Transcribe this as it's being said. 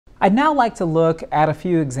I'd now like to look at a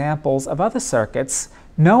few examples of other circuits,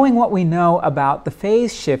 knowing what we know about the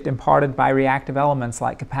phase shift imparted by reactive elements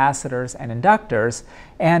like capacitors and inductors,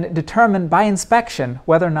 and determine by inspection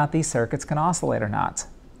whether or not these circuits can oscillate or not.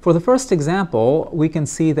 For the first example, we can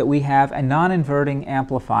see that we have a non-inverting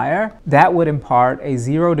amplifier that would impart a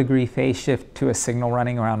 0-degree phase shift to a signal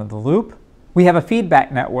running around in the loop. We have a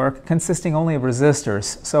feedback network consisting only of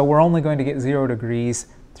resistors, so we're only going to get 0 degrees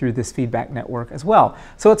through this feedback network as well.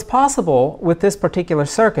 So it's possible with this particular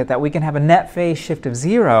circuit that we can have a net phase shift of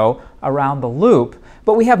 0 around the loop,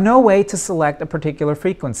 but we have no way to select a particular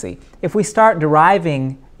frequency. If we start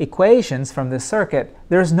deriving equations from this circuit,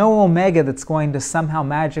 there's no omega that's going to somehow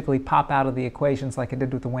magically pop out of the equations like it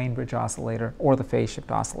did with the Wayne bridge oscillator or the phase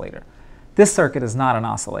shift oscillator. This circuit is not an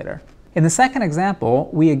oscillator. In the second example,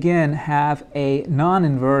 we again have a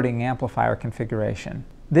non-inverting amplifier configuration.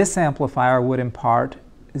 This amplifier would impart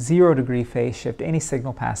 0-degree phase shift to any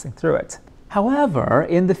signal passing through it. However,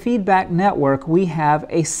 in the feedback network, we have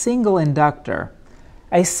a single inductor.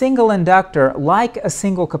 A single inductor, like a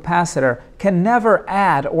single capacitor, can never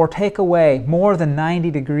add or take away more than 90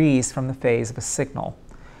 degrees from the phase of a signal.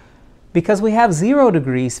 Because we have 0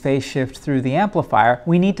 degrees phase shift through the amplifier,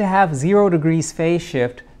 we need to have 0 degrees phase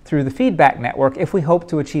shift through the feedback network if we hope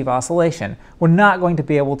to achieve oscillation. We're not going to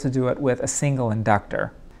be able to do it with a single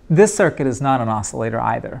inductor. This circuit is not an oscillator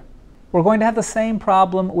either. We're going to have the same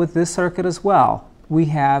problem with this circuit as well. We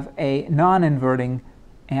have a non-inverting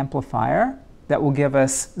amplifier that will give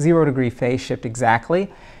us 0-degree phase shift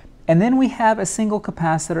exactly, and then we have a single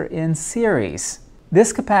capacitor in series.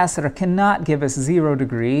 This capacitor cannot give us 0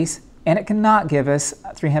 degrees, and it cannot give us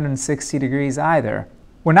 360 degrees either.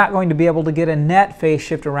 We're not going to be able to get a net phase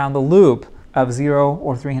shift around the loop of 0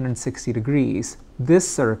 or 360 degrees. This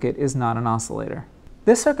circuit is not an oscillator.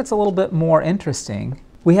 This circuit's a little bit more interesting.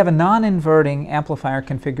 We have a non-inverting amplifier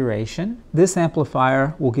configuration. This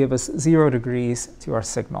amplifier will give us 0 degrees to our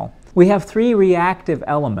signal. We have 3 reactive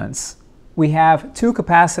elements. We have 2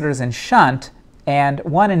 capacitors in shunt and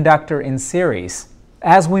 1 inductor in series.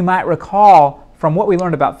 As we might recall from what we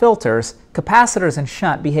learned about filters, capacitors in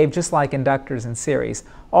shunt behave just like inductors in series.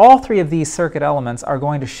 All 3 of these circuit elements are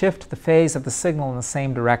going to shift the phase of the signal in the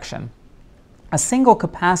same direction. A single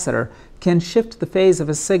capacitor can shift the phase of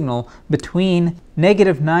a signal between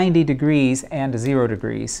 -90 degrees and 0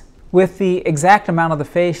 degrees, with the exact amount of the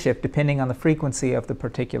phase shift depending on the frequency of the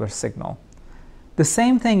particular signal. The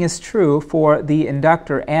same thing is true for the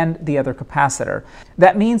inductor and the other capacitor.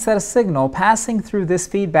 That means that a signal passing through this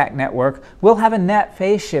feedback network will have a net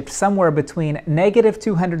phase shift somewhere between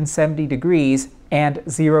 -270 degrees and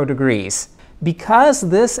 0 degrees. Because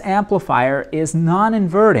this amplifier is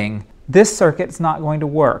non-inverting, this circuit is not going to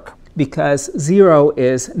work because 0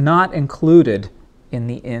 is not included in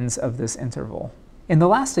the ends of this interval. In the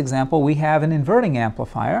last example, we have an inverting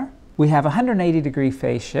amplifier. We have a 180-degree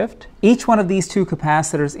phase shift. Each one of these 2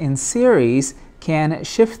 capacitors in series can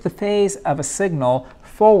shift the phase of a signal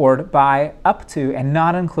forward by up to and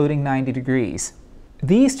not including 90 degrees.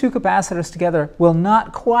 These 2 capacitors together will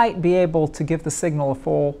not quite be able to give the signal a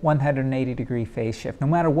full 180-degree phase shift, no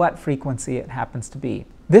matter what frequency it happens to be.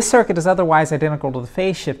 This circuit is otherwise identical to the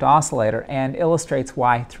phase shift oscillator and illustrates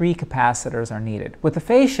why 3 capacitors are needed. With the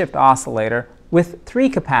phase shift oscillator, with 3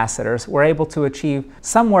 capacitors, we're able to achieve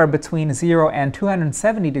somewhere between 0 and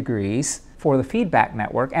 270 degrees for the feedback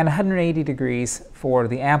network and 180 degrees for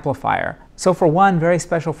the amplifier. So for one very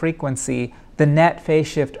special frequency, the net phase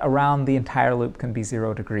shift around the entire loop can be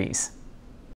 0 degrees.